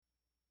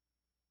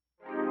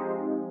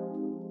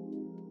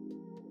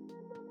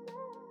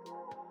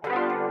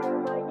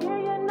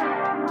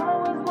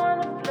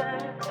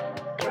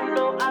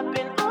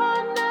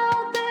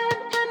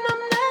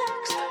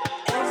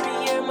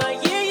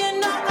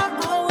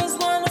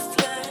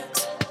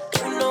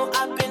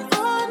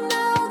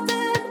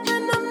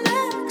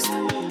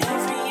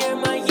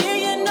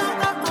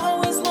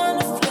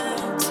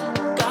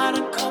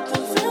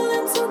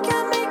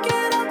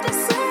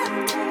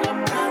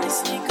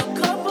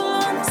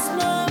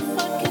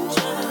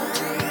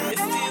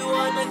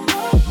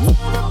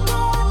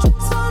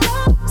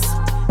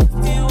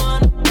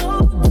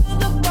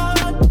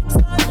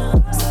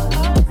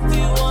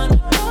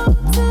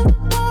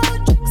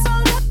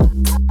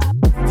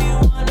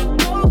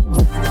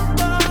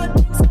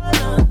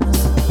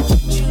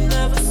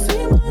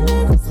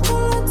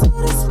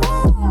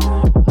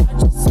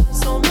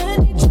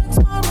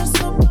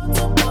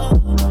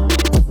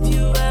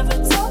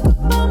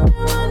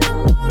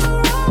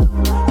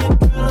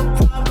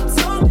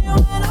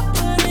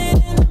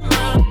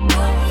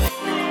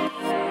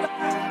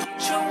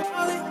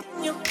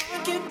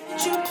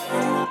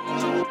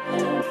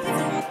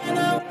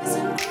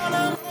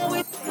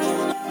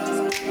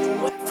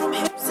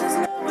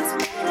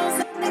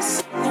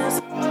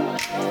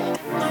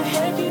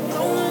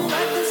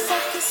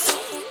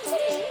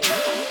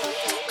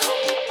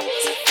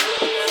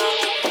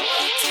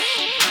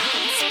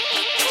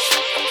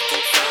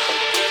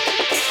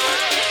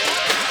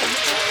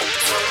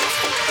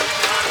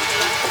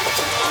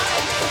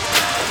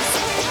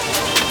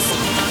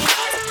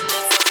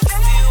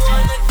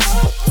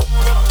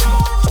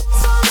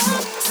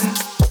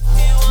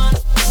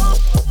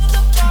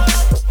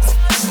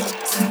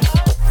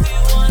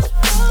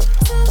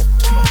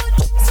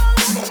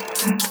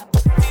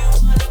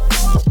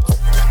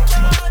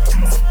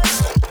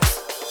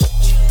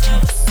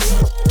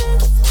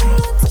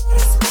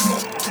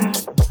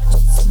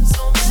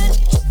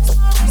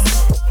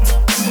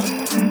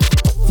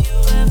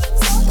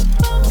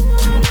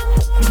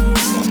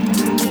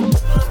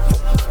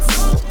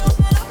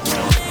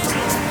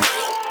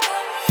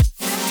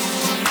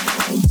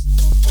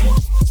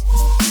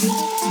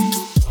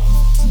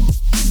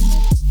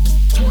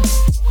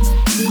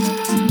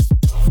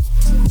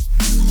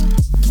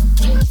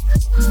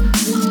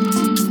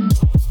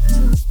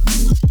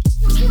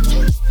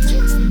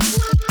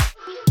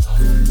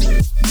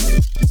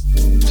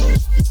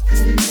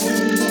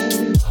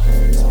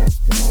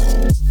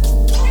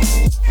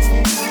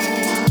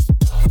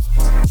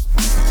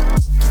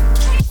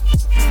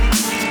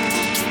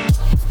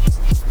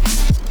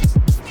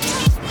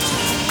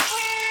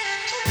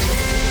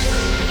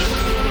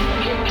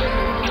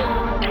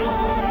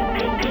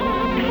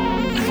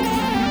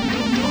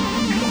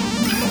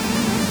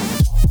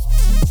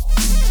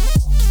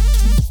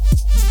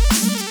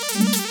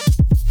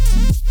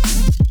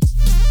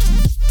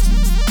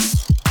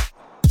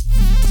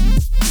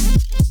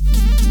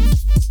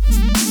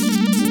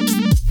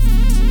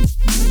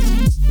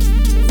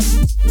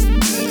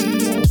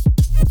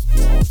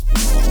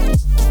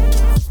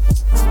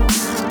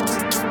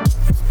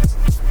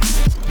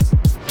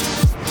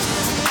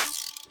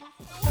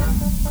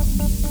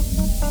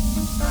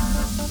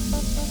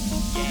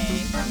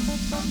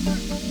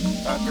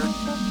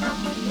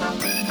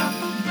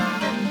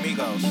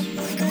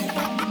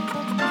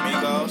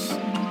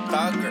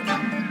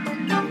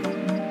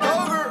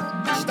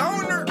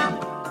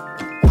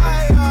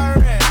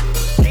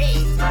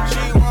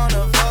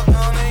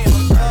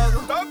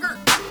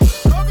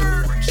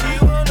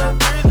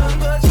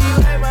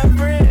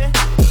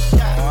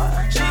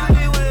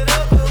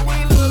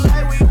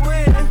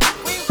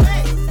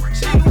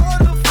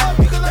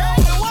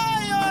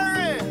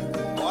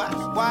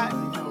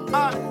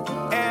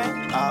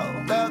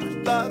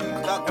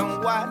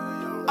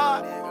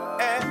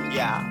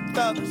Yeah,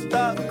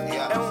 stuck,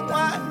 yeah. And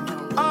what,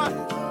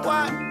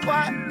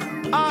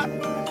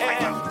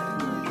 and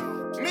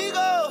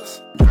Migos,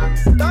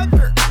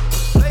 Thugger,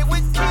 play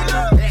with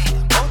Kilo,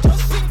 Ocho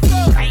Cinco,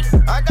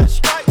 I got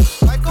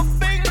stripes like a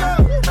bingo,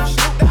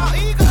 shoot out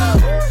ego,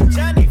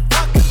 Johnny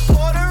fucking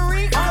Puerto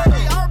Rico,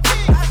 RP,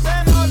 I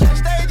stand on that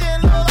stage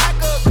and look like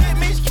a big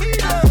Miss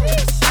Kilo.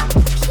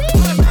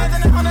 Put a man's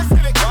in the Honda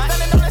Civic,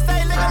 standing on the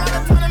stage looking like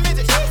a ton of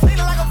midgets,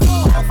 sleeping like a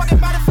fool, whole fucking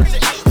body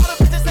frigid, all the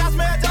bitches sound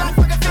smell just like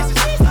fucking fishes,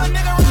 a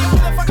nigga run your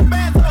motherfucking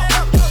bands up,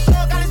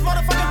 got his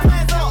motherfucking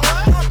plans up,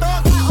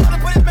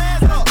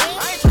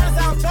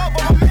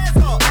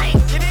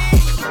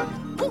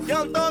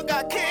 Young Thug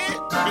got kids,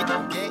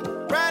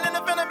 riding in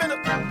the venom.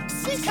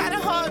 See, kinda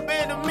hard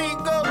being a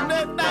Migo,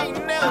 nothing I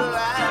ain't never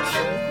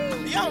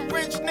lied. Young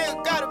rich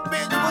nigga got a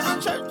bitch with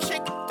some church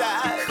chicken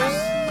thighs.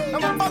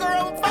 I'm a fucker, yeah.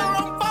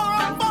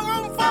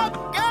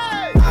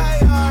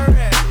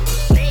 IRN,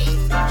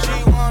 she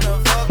wanna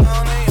fuck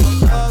on a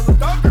young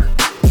thugger.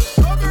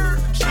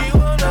 She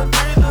wanna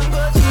prison,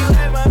 but she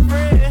like my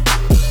friend.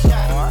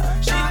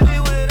 She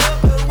live with us,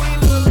 but we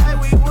look like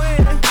we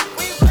win.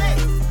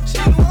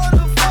 She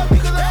wanna fuck me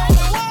 'cause I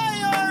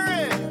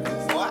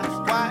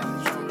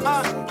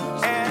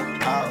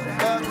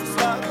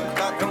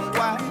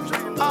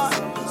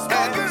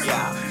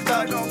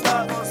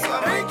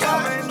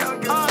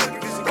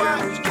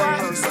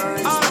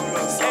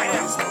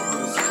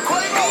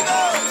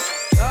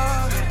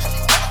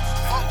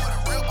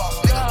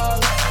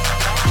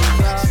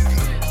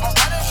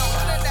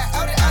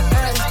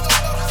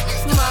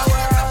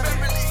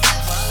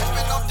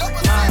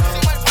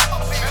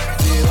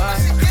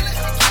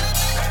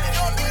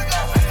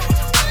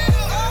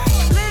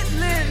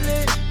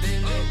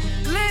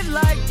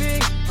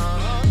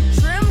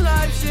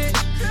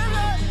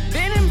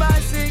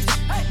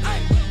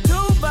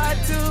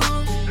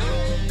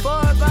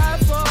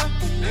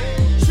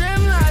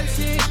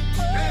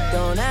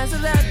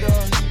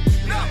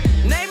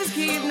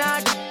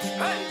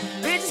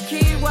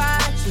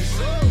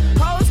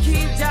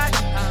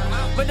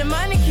but the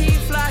money keep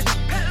flocking.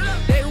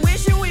 They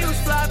wishing we was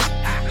flopping.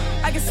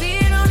 I can see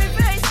it on their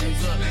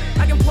faces.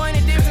 I can point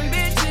at different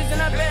bitches,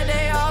 and I bet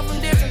they all from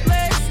different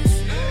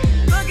places.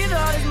 Look at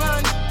all this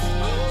money.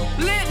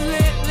 Lit.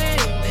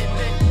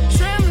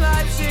 Trim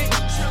life shit.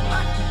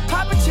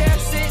 Pop a chair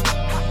sit.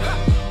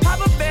 Pop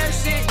a bear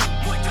shit.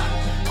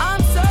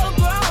 I'm so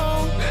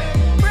grown.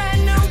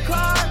 Brand new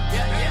car.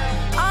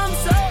 I'm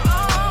so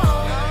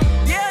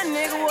on. Yeah,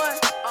 nigga, what?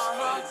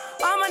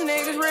 All my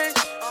niggas rich.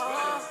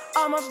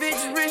 All my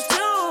bitches rich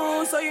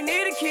too, so you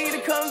need a key to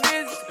come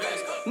visit.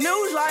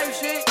 News life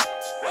shit.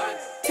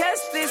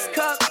 Test this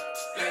cup.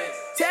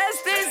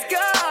 Test this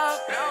cup.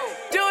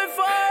 Do it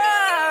for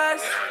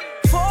us.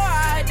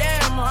 4-eye,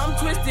 damn, I'm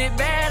twisted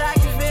bad, I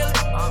can feel it.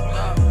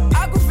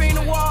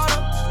 Aquafina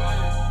water.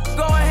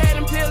 Go ahead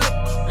and peel it.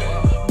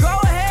 Go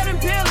ahead and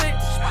peel it.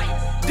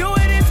 Do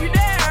it if you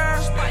dare.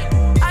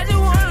 I just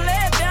wanna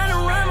lay it down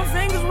and run my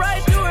fingers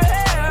right through her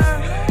hair.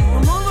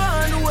 Remove her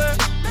underwear.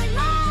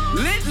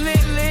 Lit.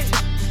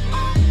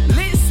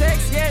 Lit sex,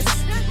 yes.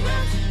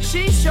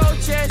 She show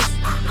chest.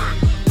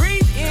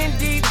 Breathe in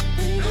deep.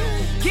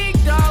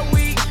 Geeked all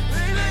week.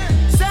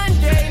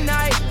 Sunday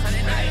night.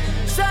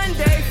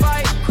 Sunday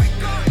fight.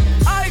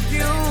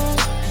 Argue.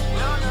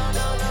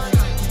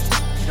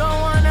 Don't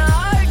wanna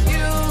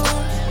argue.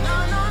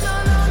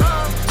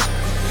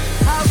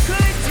 How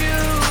could you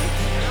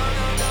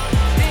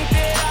think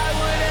that I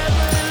would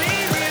ever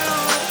leave you?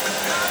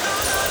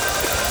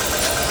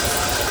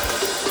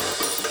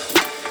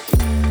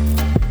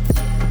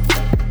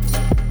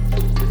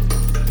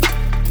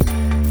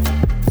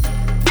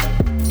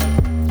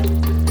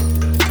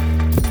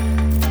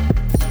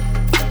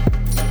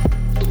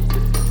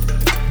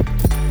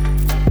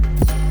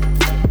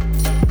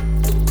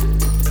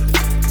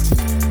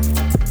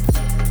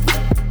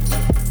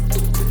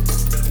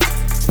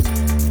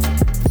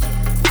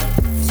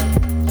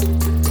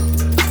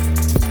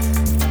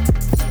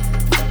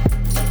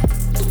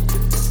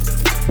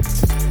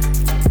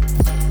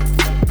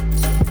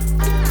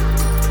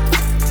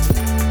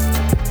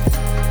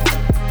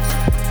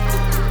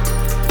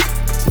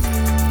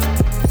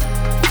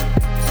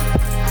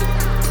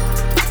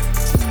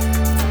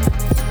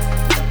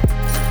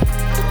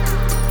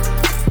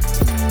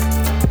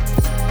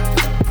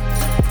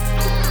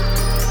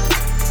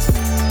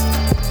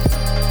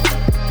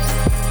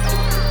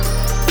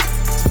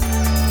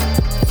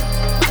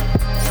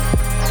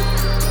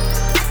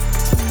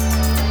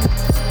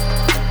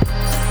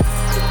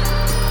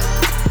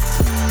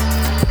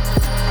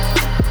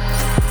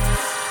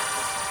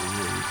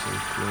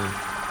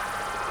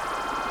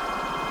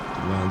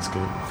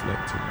 landscape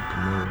reflected like a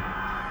mirror.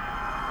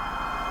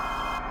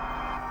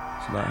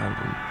 It's like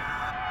having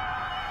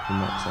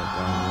an upside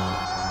down world.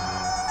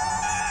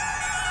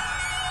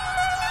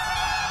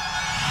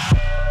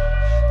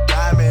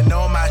 Diamond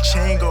on my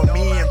chain got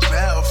me in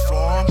better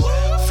form.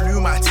 Flew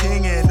my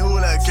ting and all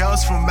the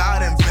girls from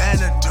out in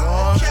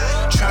Benidorm.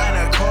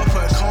 Tryna cop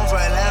a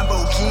Convert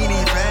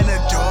Lamborghini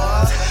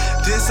Venador.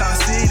 This our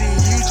city,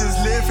 you just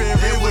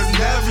different, it was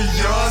never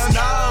yours.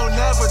 No,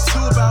 never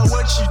too about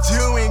what you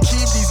doing.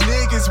 Keep these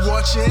niggas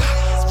watching.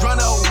 Run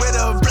out with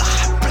a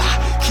blah, blah.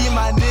 Keep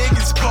my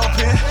niggas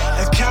popping.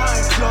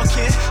 Accountant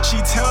clocking. She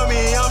tell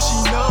me, she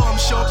know I'm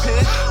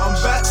shopping. I'm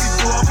back to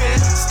guapping.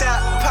 Stop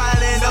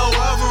piling, no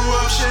other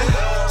option.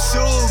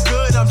 So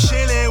good, I'm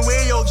chilling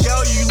with your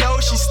girl, you know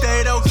she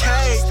stayed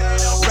okay.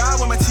 Ride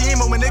with my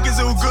team, all my niggas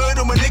all good,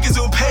 all my niggas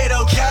all paid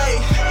okay.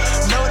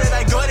 Know that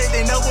I got it,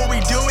 they know what we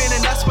doing,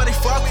 and that's why they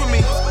fuck with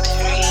me.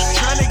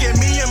 Trying to get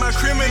me and my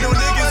criminal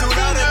niggas all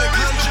out of the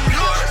country.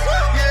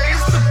 Yeah,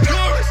 it's the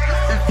purest.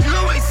 If you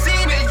ain't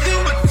seen it, you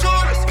a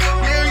tourist.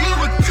 Yeah, you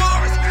a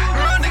tourist.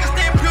 Real niggas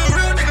stay pure,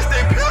 real niggas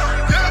stay pure.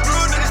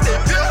 Real niggas stay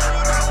pure.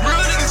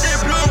 Real niggas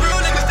stay pure, real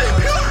niggas stay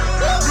pure.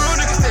 Real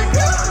niggas stay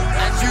pure.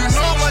 You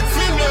know my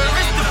team, yeah,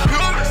 it's the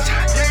purest.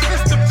 Yeah,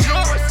 it's the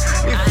purest.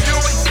 If you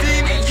ain't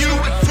seen it, you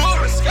a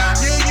tourist. Yeah,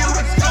 you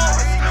a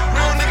tourist.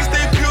 Real niggas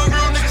stay pure,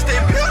 real niggas stay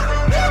pure.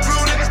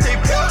 Real niggas stay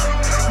pure.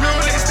 Real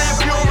niggas stay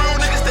pure, real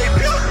niggas stay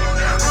pure.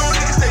 Real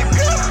niggas stay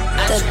pure.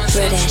 The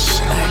British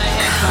are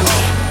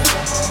coming.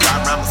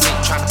 Ride around my city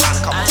trying to find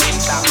a couple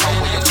things out. Home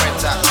where your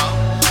friends at.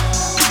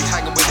 You be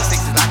hanging with the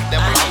sixes like a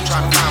devil. I'm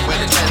trying to find where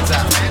the trends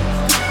at.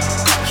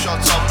 Couple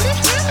shots on me,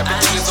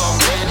 everything is on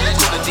me.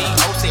 Call the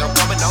DOC, I'm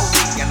coming OD,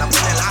 and I'm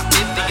feeling like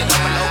 50 and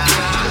I'm an OD.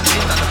 The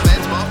kids on the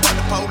fence, motherfuck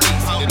the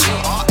police. The new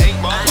R8,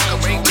 motherfucker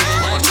ring clean.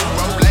 I'm a new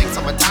Rolex,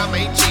 I'm a time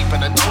ain't cheap,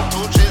 and I don't do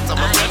shit, I'm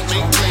a red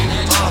ring clean.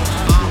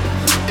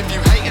 If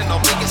you hating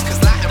on me, it's 'cause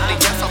latterly,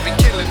 yes, I'll be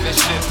killing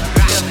this shit.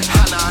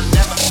 And I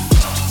never.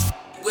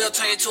 We'll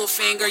turn you to a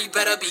finger, you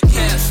better be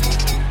careful.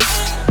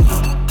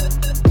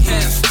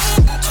 Careful,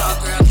 tall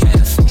girl,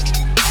 careful.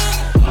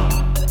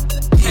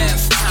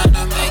 Careful, trying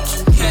to make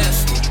you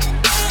careful.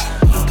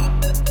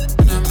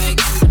 Gonna make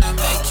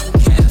you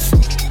careful.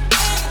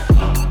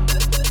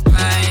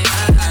 Right,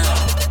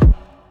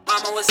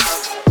 Mama, what's up?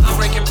 I'm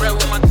breaking bread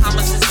with my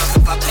comments is up.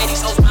 If I pay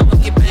these hoes, I'ma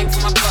get banged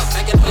for my buck.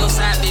 Back in the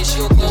hillside, bitch,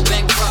 you'll go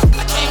bankrupt.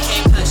 I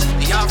can't touch.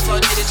 And y'all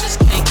fuck niggas just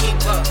can't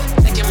keep up.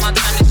 Taking my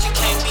time that you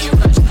can't be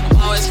rushed.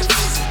 I'm always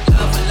confused.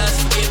 Love and lust,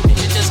 forgive me,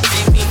 you just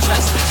can't be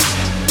trusted.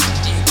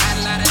 You got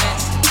a lot of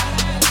ass,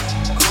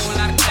 a whole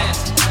lot of class.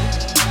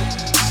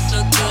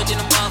 Look good in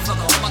a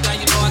motherfucker, oh my god,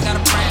 you know I got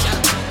a brand.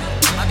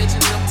 My bitch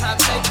is real top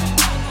shape.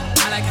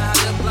 I like how her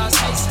lip gloss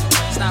tastes.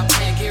 Stop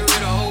playing, get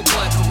rid of old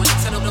boy. Cause when you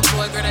tell him the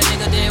boy, girl, that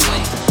nigga dead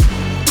weight.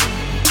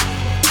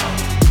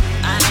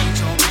 I ain't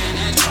your man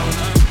and your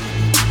love.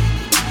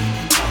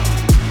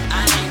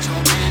 I ain't your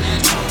man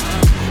and your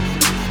love.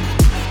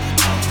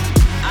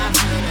 I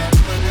feel that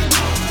bullet.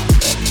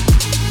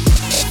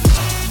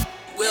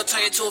 We'll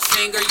turn you to a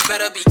finger, you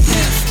better be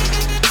careful.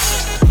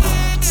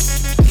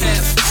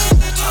 Careful,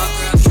 tall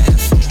girl,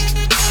 careful.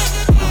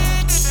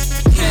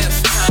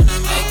 Careful, trying to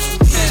make you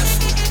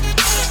careful.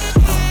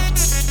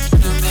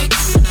 Gonna make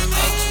you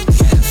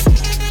careful.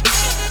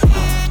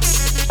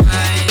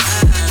 Right,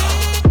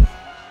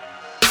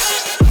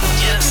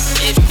 yeah,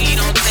 if you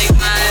don't take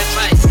my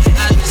advice,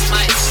 I just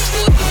might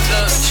pull the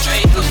plug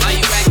straight up. Why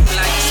you acting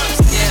like you're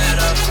so scared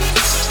of?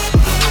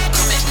 I'm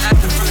coming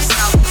after from the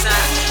south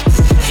side.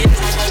 Hit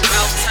on my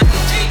route, time to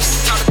reach.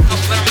 Talk about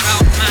what I'm about.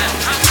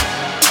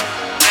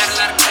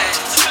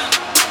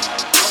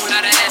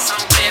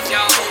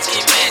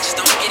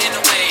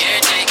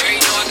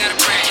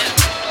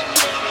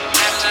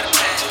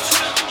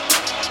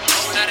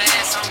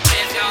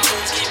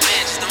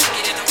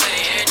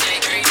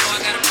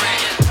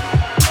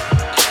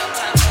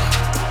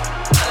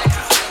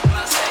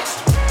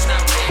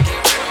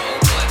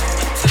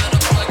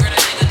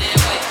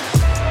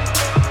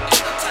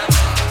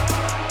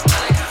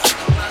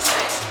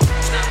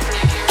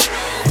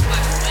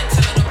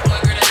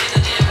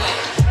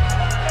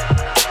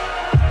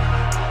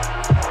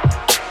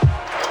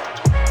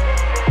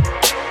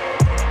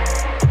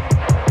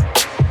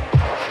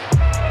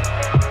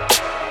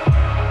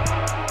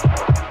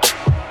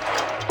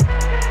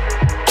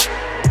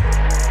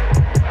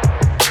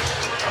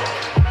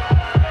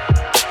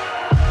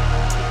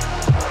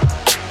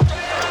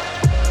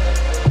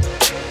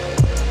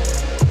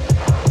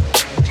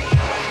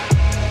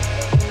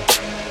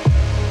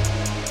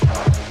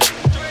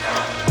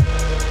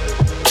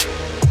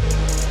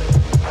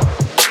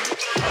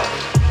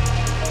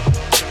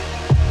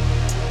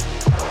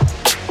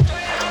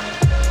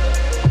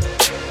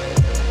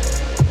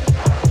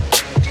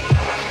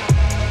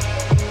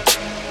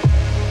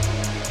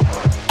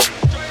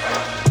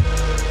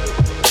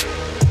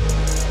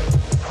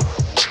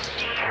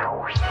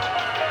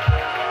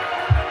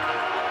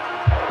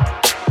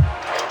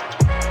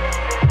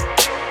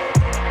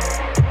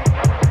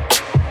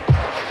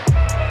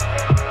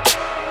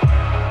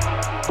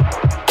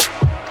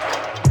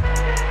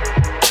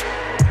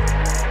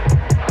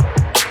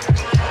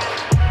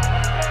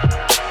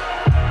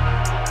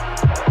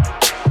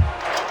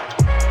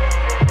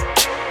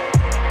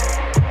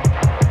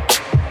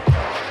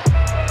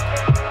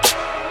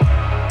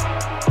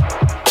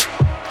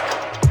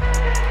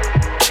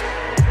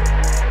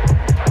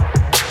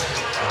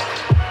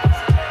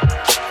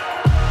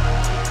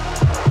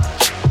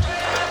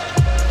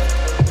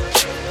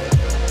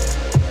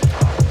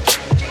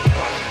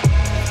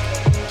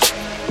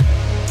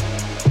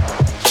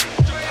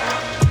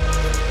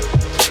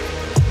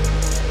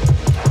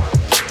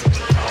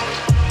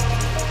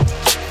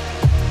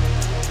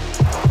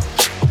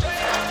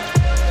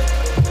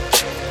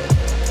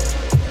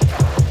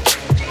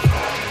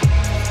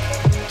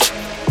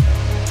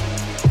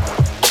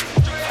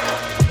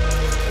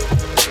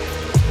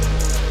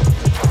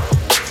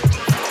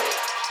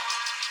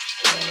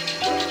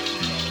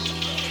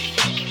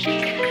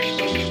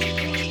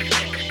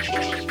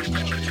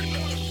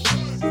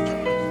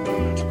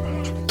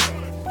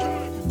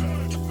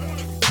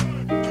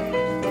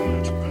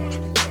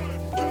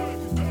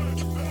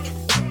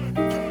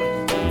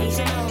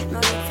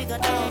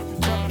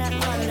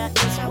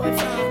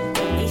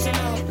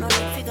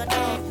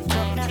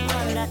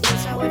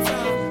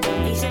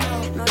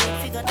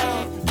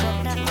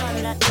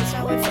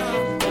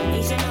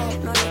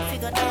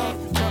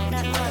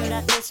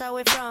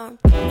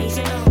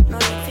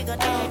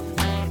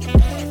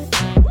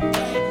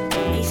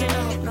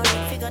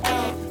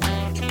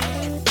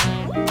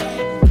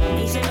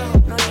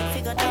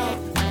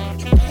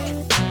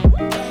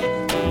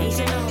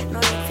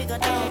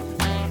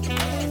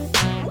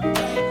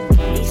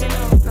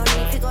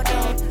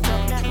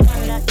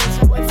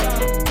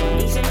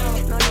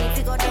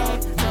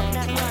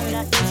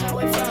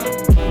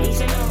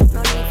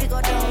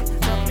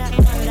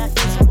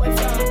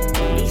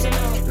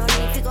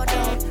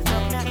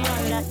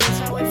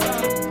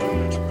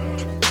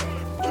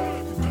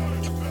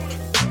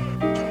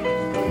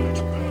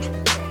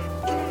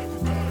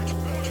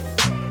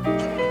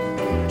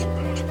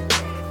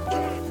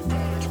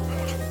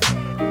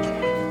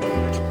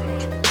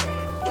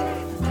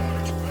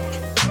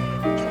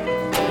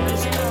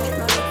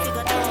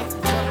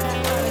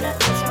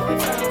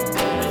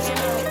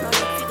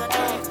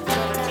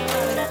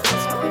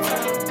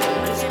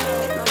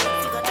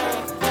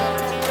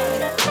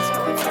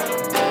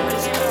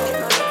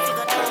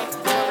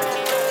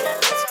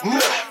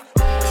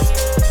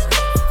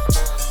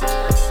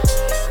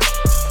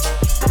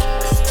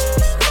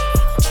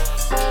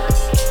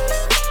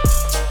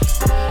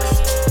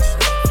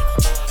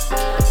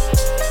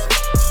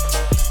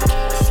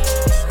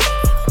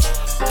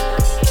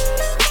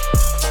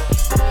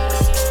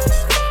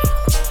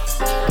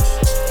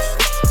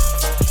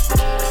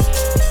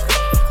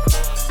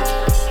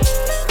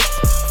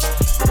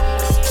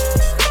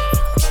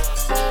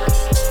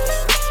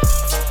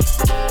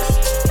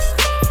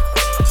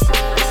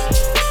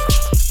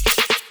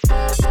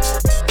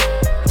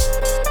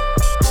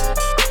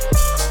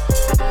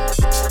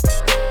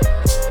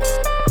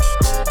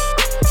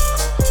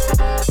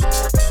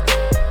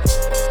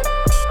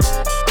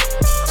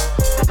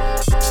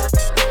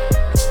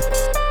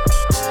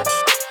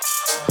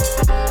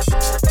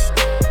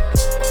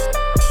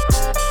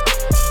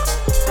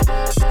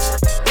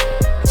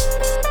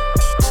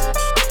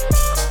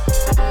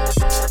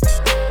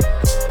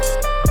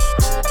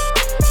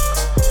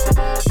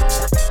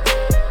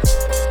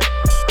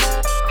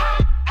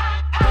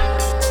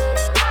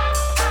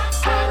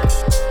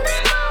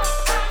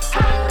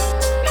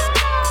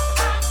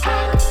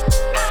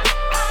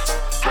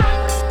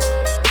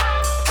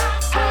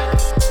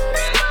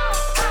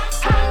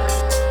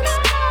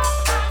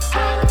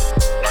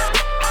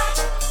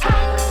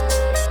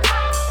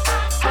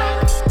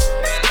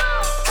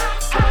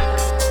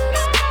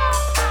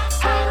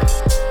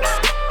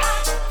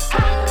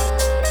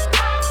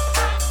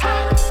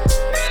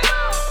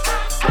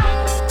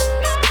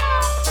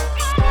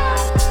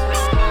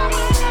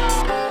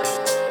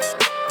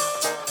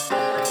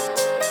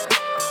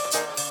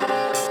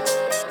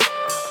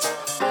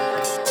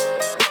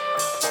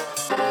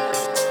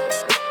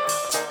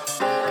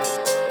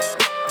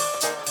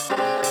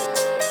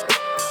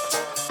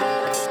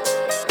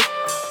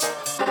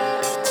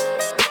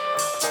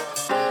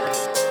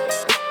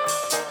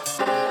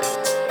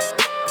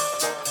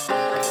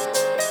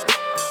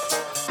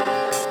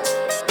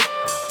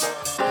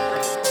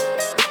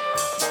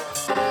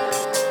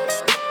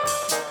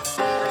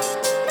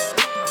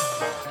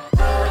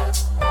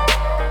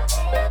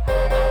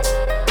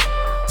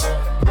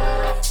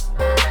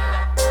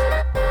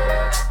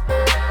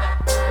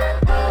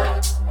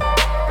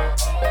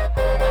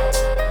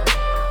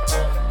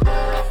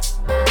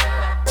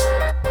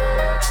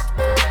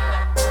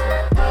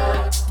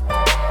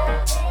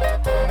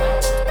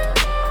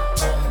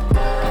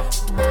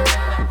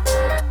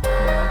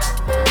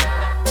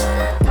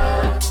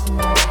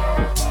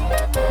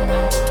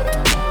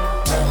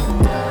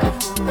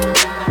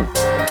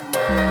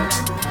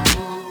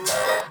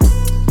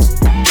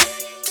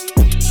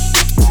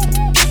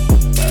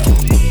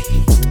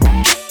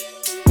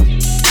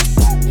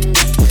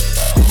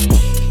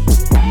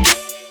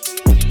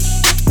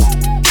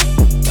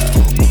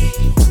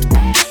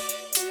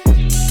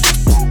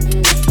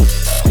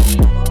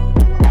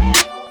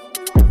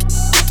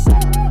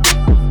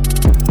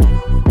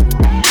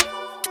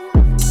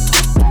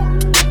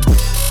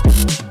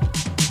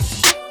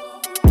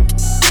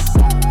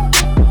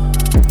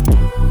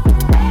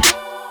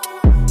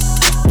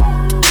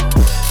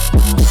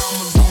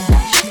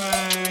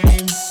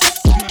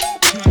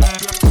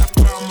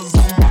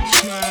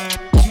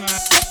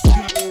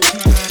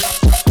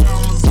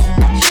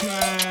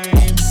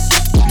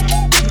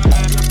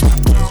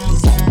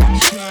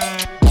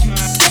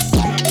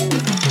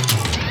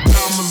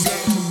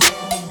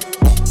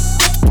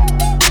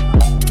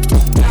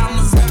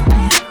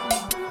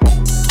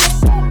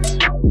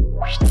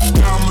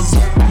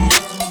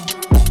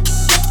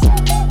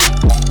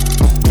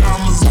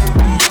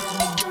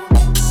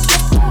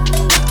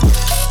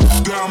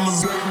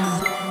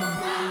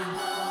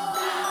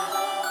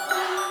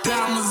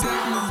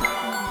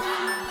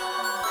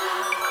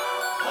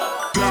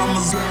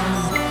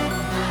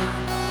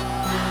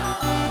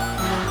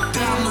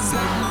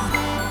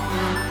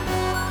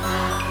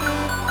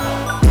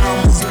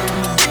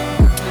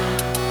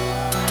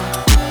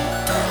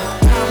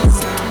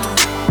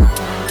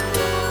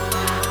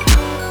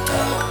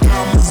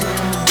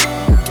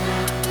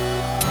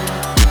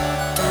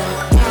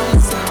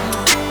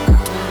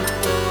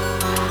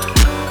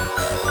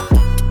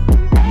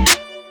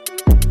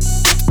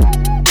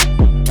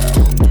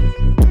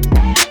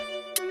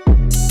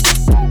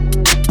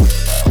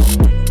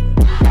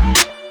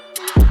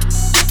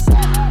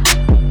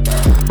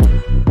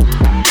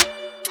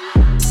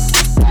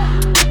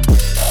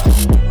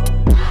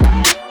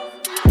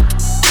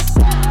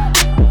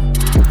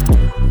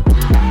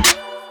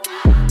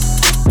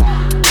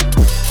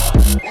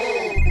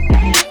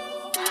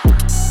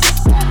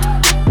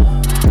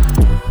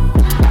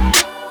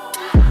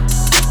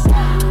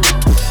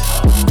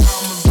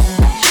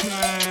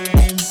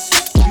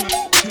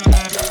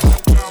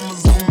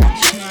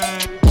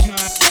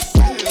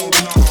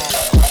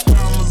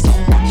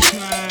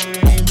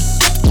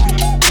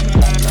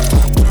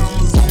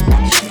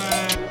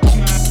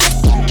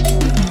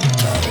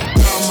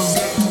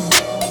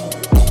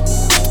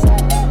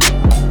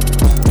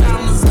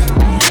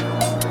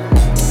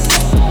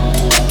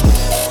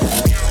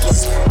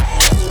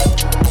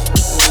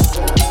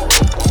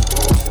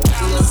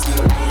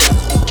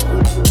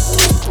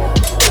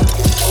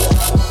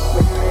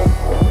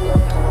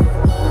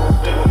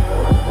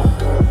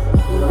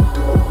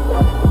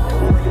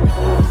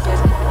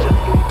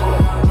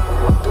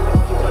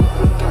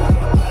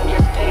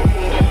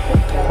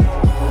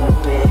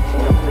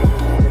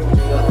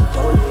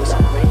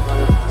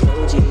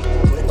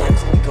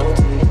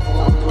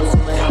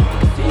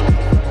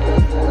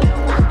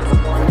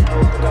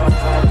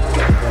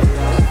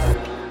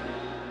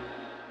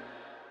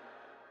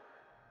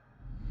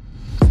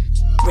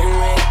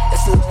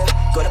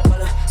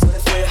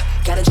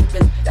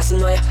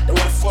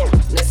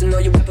 to know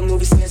you rapping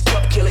movie since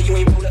Pup Killer. You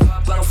ain't rolled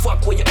up, I don't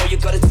fuck with you. Oh, you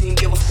got a team,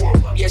 give a fuck.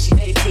 Yeah, she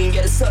 18,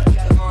 get a suck.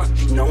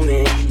 You know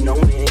me,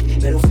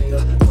 middle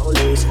finger,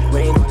 police,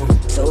 ring on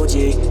him, so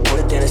G, put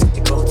it down and stick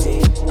the gold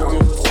teeth. I don't know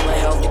if for my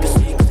health, you can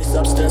see, cause this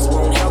substance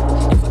won't help.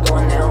 If I go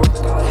on now, I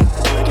go ahead,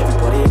 like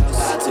everybody else.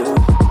 I do,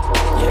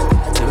 yeah,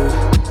 I do,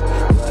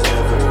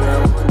 whatever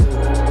I want to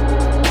do.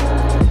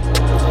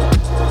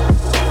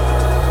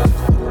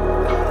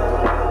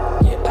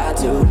 Yeah, I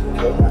do.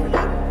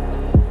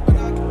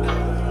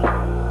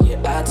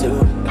 Yeah, I do.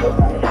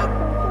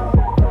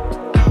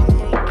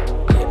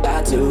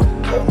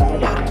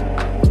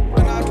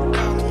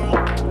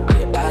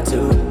 Yeah, I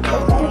do.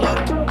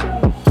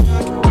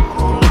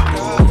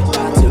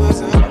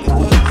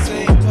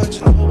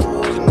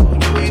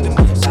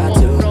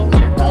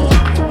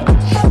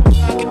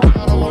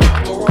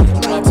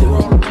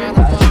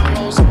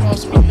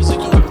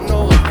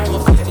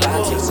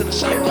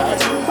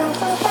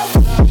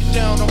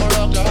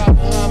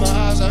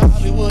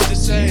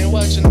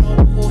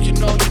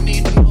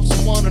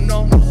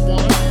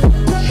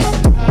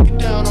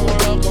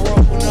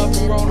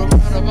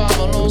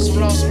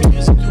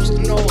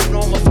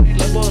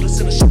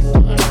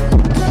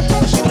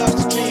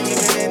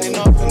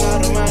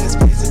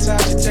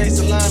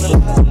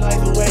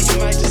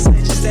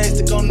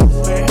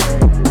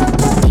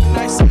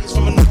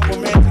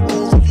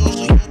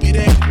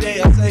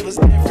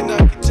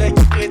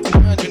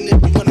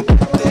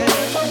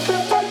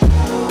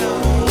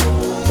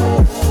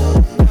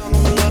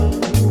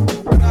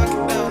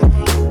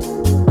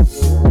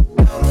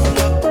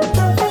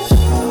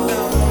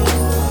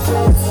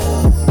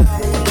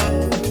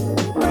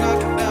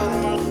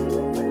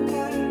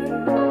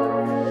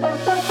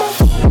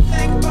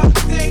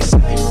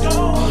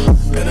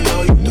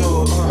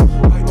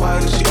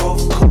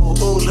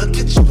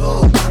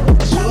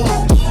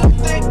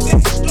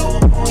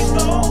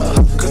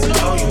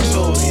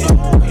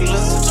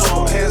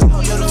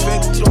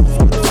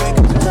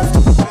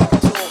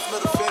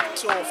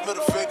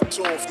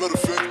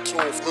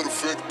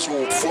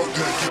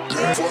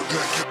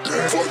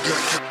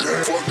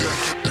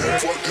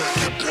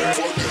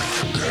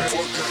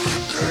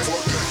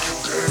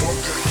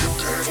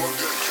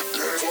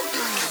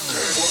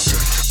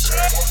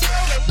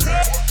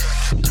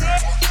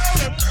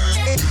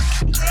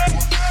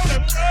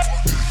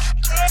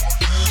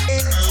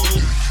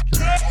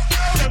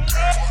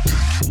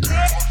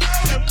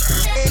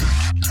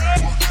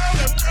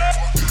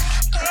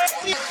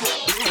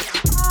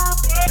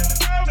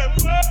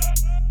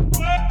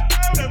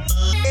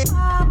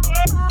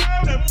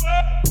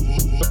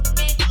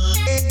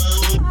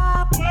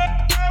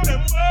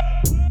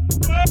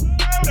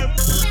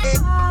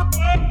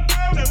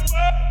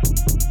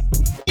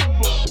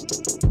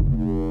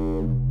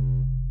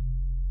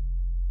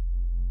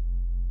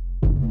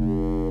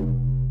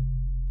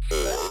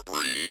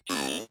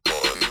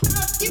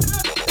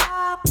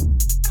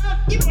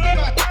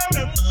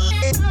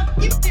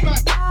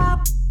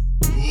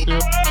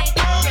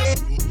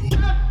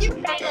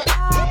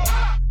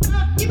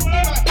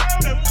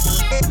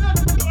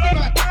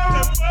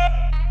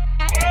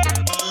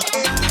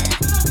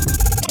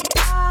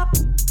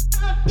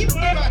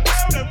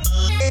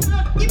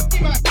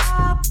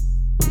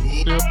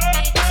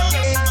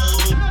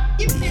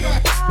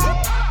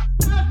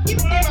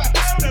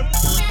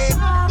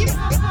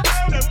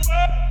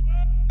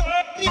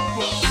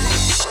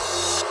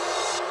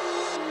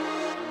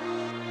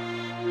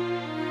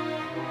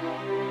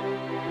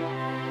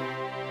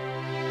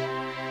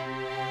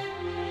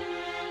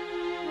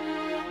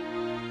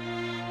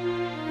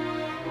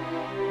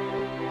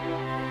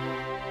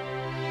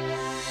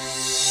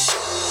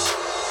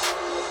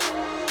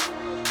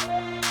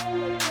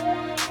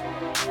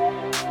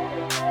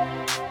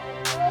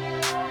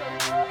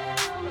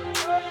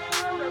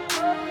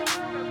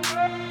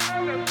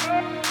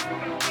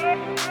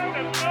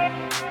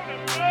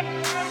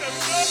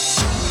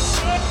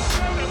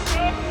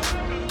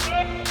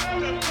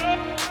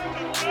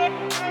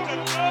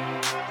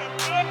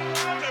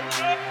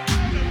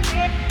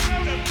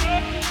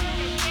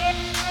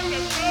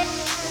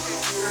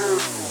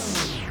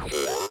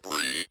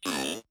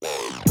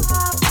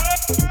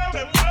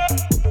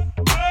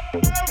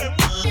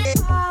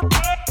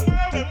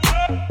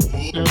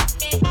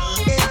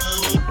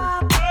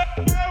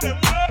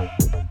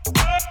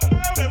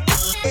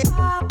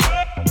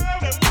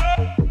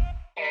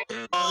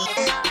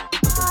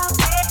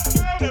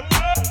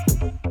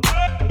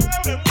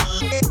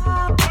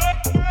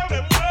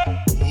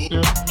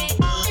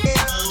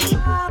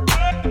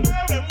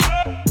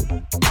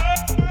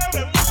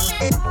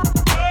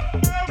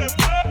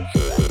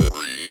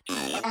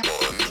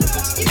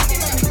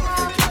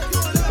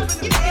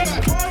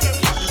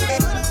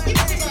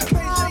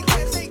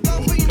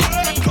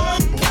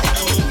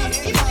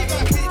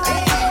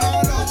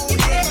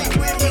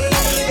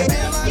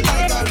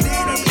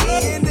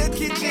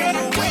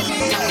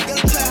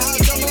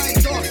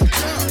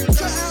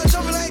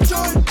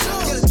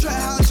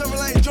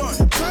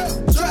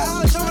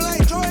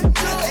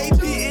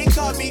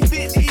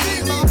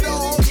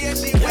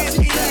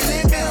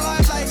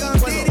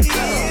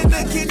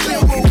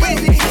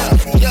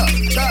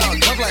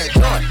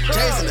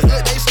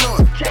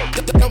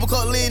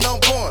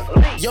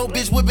 Yo,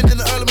 bitch whipping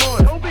in the early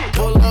morning.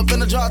 Pull up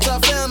in the drop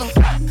top phantom.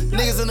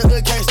 Niggas in the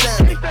hood can't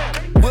stand me.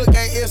 Wood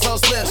gang is so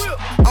special.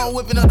 I'm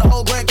whipping up the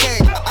whole Grand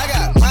Canyon. I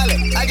got Miley,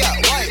 I got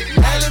white,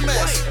 Miley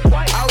Mass.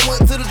 I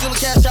went to the jeweler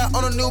cash out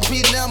on a new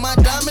beat, now my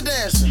diamond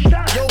dancing.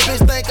 Yo,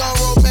 bitch think I'm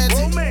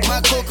romantic.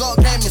 My cook-up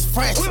game is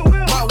frantic.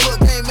 My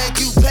wood game make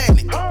you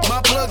panic.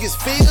 My plug is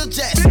Phil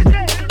Jackson.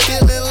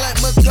 Feeling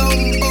like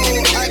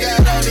Macombo. I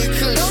got all these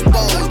kush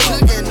balls.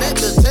 Cooking at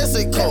the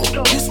Texaco.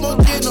 You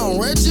smoking on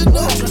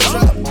Reginald.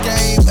 Drop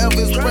game,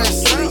 Elvis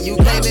Presley. You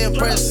can't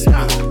impress me.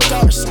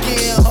 Dark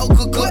skin,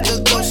 Hoka cook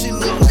the go. She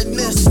look like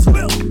this.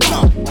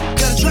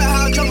 Gotta try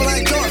how I jump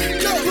like Jordan.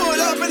 Pull it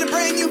up in a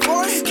brand new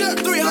Porsche.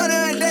 300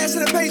 and dash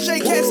in a pay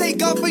straight. Can't say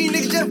go for you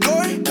niggas just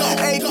boring.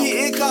 AP,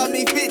 it called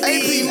me 50.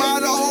 AP,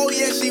 model, oh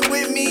yeah, she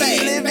with me.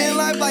 Living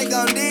life like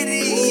I'm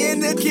Diddy. In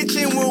the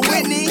kitchen with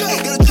Whitney.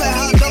 Gotta try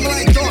how I jump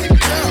like Jordan.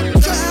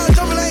 Try how I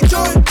jump like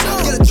Jordan.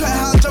 Gotta try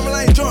how I jump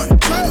like Jordan.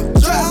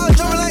 Try how I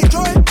jump like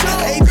Jordan.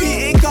 AP,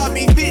 it called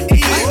me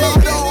 50.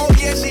 Model, oh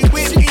yeah, she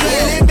with me.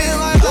 Living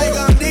life like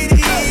I'm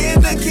Diddy.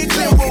 In the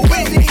kitchen with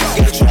Whitney.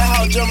 Gotta try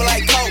how I jump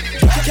like Coke.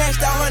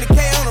 Cashed out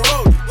 100K on the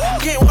road. You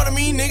can't water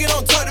me, nigga,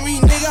 don't talk to me,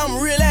 nigga. I'm a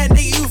real ass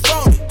nigga, you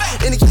phony.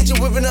 In the kitchen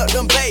whipping up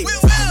them babies.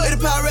 Let the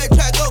pirate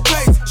track go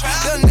crazy.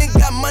 Young nigga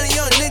got money,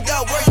 young nigga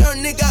got work,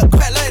 young nigga got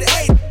crack like the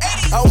 80.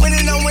 I'm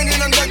winning,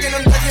 I'm ducking,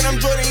 I'm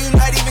Jordan, you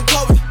not even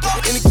Kobe.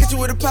 In the kitchen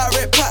with a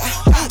pirate pot.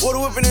 Water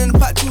whipping in the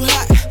pot too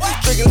hot.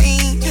 Drinking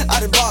lean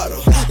out the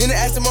bottle. In the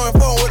Aston Martin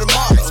phone with a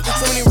model.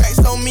 So many racks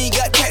on me,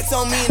 got tats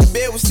on me. In the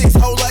bed with 6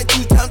 hoes like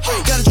 2 times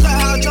 3. Gotta try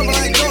how I jump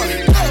like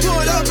Jordan.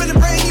 Pull it up in the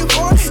brand new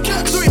Porsche.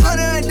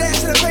 300 and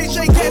dash in a pay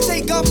straight. Can't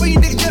take off for you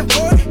niggas just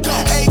for it.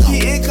 AP,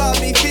 it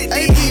called me 50.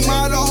 AP,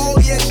 model, oh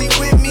yeah, she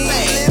with me.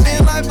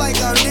 Living life like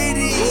I'm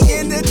Diddy.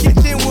 In the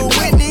kitchen with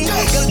Whitney.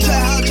 Gotta try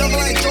how I jump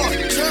like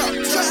Jordan.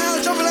 Try how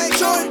I jump like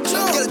Jordan.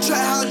 Gotta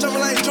try how I jump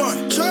like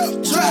Jordan.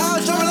 Try how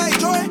I jump like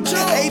Jordan.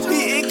 AP,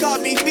 it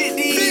called me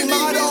 50.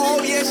 Model,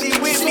 oh yeah, she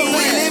with me.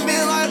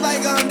 Living life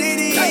like I'm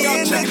Diddy.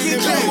 In the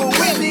kitchen with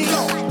Whitney.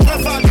 Try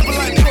how I jump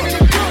like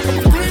Jordan.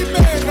 Green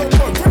man, no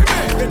more. Green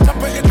man. They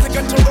jump in and take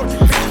a tour.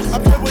 I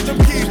play with them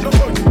keys, no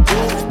more.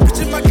 Bitch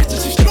in my kitchen,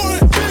 she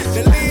snoring.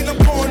 They lean, I'm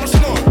pouring, I'm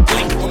snoring.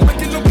 I'm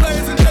making them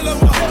plays in yellow.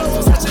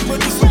 Switching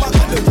money to my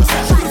other.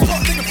 Free the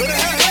fuck, nigga, better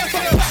have half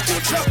of them. Go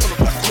trap on the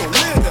block, go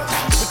live there.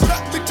 The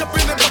trap be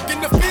jumping and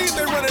bucking the feed.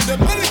 They running, the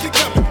money keep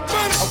coming.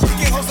 I'm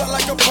kicking hoes out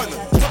like a punter.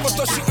 Someone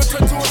start shooting,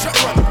 turn to a trap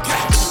runner.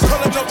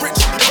 Calling up rich,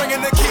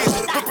 bringing the keys.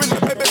 Whipping the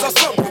babies off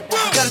something.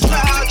 Gotta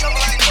try how I jump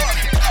like Jordan.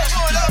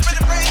 Pull it up in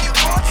the brand new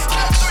Porsche.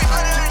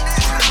 300 and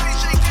dash in a pay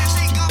straight. Can't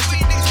say go for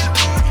you niggas just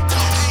boring.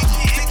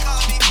 AP, it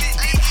called me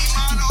 50.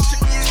 Model, oh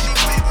yeah, she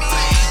with me.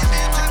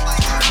 Living life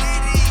like I'm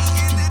Diddy.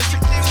 In the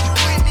kitchen with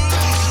Whitney.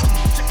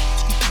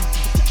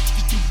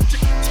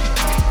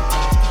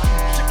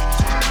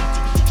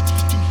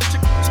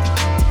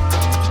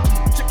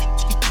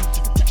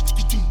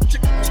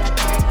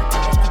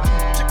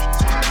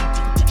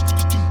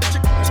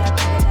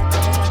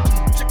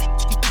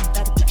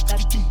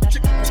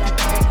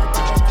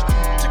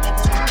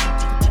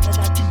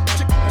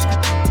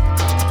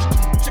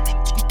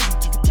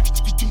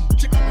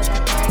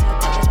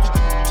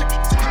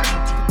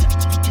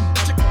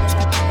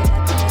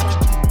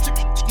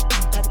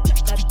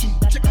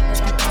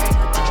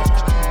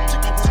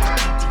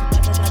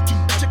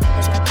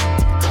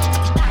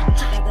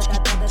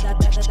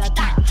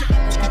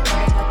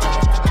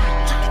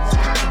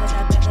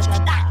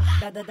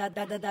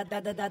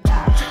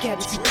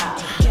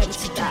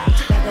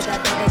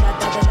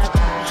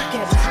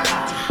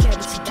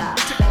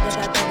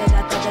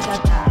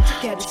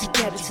 Quero te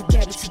dar, quero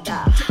te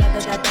dar. Quero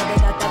te dar, quero te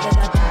dar.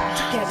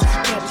 Quero te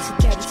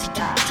dar, quero te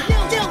dar.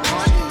 Meu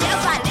nome é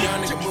Valente. Young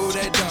nigga move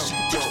that dope.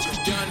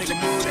 Young nigga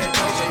move that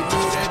dope. They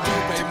move that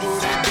dope. They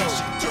move that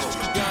dope.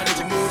 Young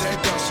nigga move that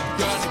dope.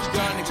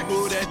 Young nigga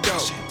move that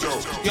dope.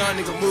 Young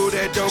nigga move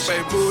that dope.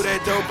 They move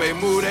that dope. They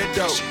move that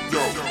dope.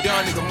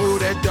 Young nigga move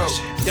that dope.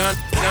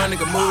 Young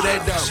nigga move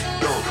that dope.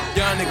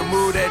 Young nigga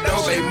move that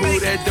dope. They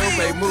move that dope.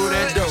 They move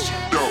that dope.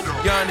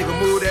 Young nigga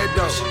move that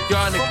dope.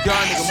 Young nigga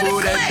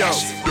move that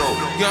dope.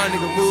 Young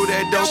nigga move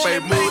that dope. They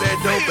move that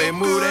dope. They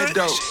move that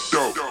dope.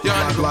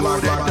 Young nigga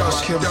move that dope.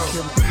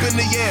 Whip in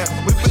the air,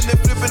 whipping and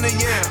flipping the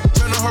air.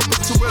 Turn a herb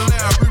to a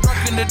lamb. We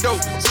rockin' the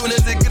dope. Soon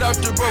as it get off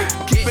the road,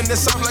 keeping it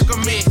soft like a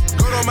man.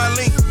 Go on my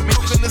link,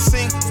 milking the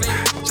sink.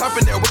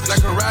 Chopping that whip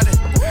like a riding.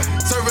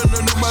 Serving a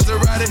new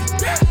Maserati.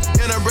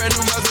 In a brand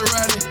new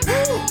Maserati.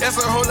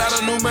 That's a whole lot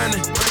of new money.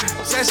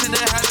 Shashing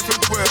that high from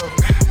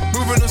 12.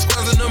 Moving them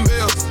squares and them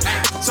bills.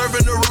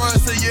 Serving the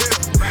Royals a year.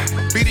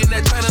 Beating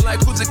that China like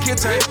Kuta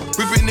Kinte.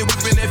 Whipping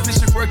that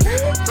fishing work.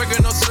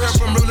 Breaking no syrup,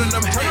 I'm rolling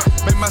them hay.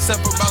 Make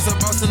myself a boss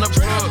in the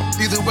plug.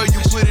 Either way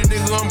you put it,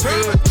 nigga, I'm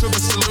good. Triple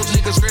salute,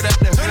 nigga, straight out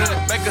the hood.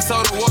 Make a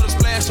soda water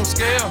splash on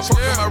scale.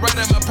 Smoking my right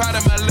and my pot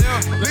and my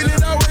left. Lean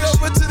it all the way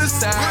over to the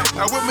side.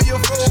 I whip me your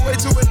 4 way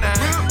to a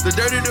 9. The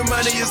Dirty the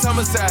money is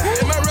homicide.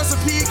 And my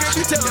recipe can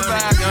be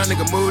televised. Young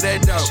nigga move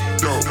that dope.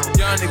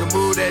 Young nigga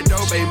move that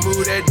dope, baby,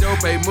 move that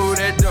dope, baby, move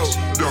that dope.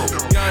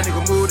 Young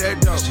nigga move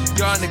that dope.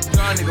 Young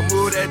nigga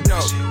move that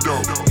dope.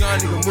 Young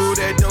nigga move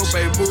that dope,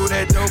 baby, move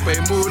that dope, baby,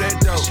 move that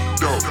dope.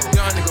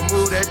 Young nigga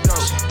move that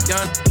dope.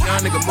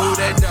 Young nigga move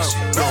that dope.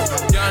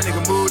 Young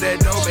nigga move that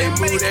dope, baby,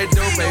 move that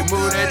dope, baby,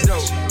 move that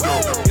dope.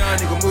 Young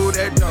nigga move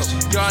that dope.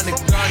 Young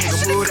nigga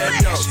move that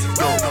dope.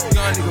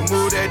 Young nigga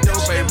move that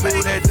dope, baby, move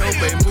that dope,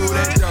 baby, move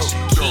that dope.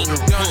 Young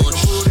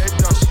nigga move that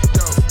dope.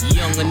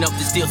 Young enough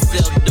to still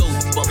sell dope,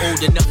 but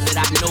old enough that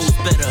I know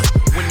better.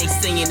 When they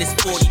saying it's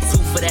 42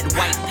 for that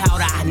white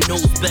powder, I know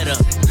better.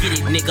 Get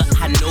it, nigga,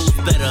 I know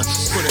better.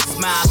 Put a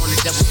smile on the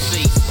devil's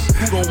face.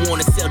 Who don't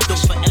wanna sell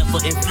dope forever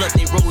and flood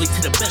they rolling to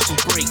the bezel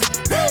break?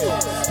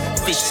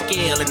 Fish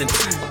scale and a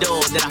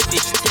two-door that I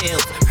fish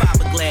tails.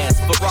 Fiberglass,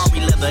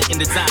 Ferrari leather, and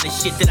designer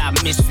shit that I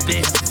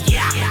misspent.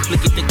 Yeah,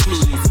 look at the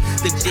clues,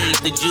 the J's,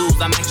 the jewels.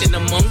 I'm acting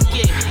a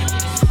monkey.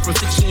 From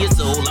 16 years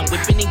old, I'm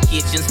whipping in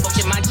kitchens,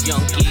 fucking my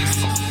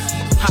junkies.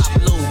 Pop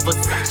low,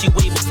 Versace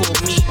way before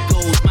me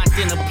goes. My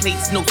dinner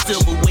plates, no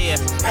silverware.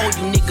 All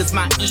you niggas,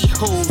 my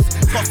E-hoes.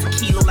 Toss a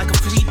kilo like a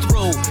free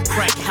throw.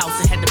 Crack house,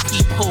 it had the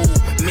peephole.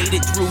 Made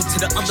it through to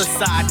the other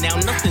side. Now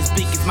nothing's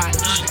big as my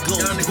ego.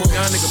 Young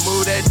nigga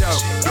move that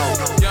dope.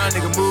 Young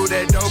nigga move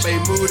that dope,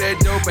 baby, move that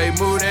dope, baby,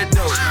 move that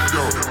dope.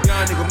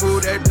 Young nigga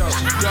move that dope.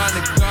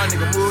 Young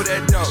nigga move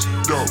that dope.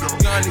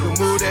 Young nigga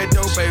move that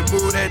dope, baby,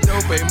 move that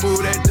dope, baby, move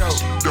that dope.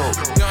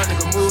 Young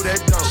nigga move that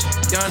dope.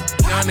 Young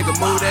nigga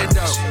move that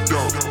dope.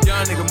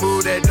 Young nigga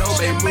move that dope,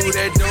 baby, move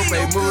that dope,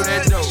 baby, move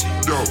that dope.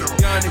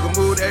 Young nigga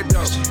move that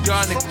dope.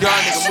 Young nigga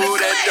move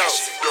that dope.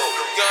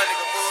 Young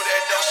nigga move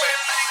that dope,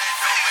 baby.